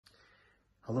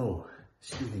Hello,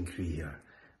 Stephen Cree here,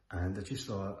 and I just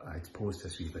thought I'd post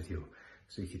this wee video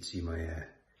so you could see my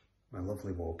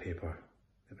lovely wallpaper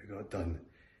that we got done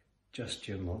just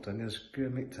during lockdown. There's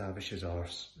Graham McTavish's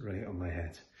arse right on my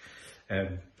head.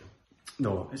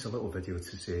 No, it's a little video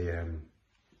to say,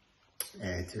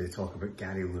 to talk about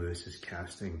Gary Lewis's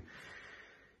casting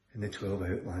in the 12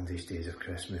 Outlandish Days of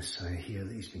Christmas. I hear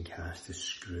that he's been cast as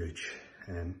Scrooge.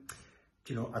 Do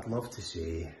you know, I'd love to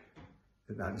say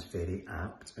that is very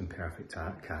apt and perfect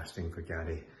casting for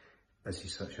Gary, as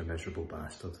he's such a miserable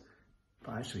bastard.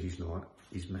 But actually he's not.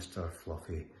 He's Mr.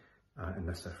 Fluffy and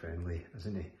Mr. Friendly,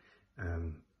 isn't he?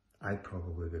 I'd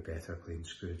probably be better playing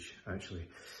Scrooge, actually.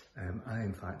 I,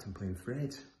 in fact, am playing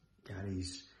Fred,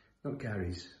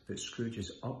 but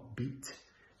Scrooge's upbeat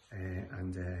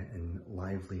and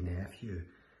lively nephew.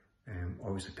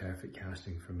 Always the perfect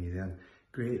casting for me then.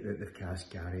 Great that they've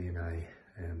cast Gary and I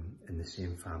in the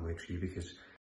same family tree, because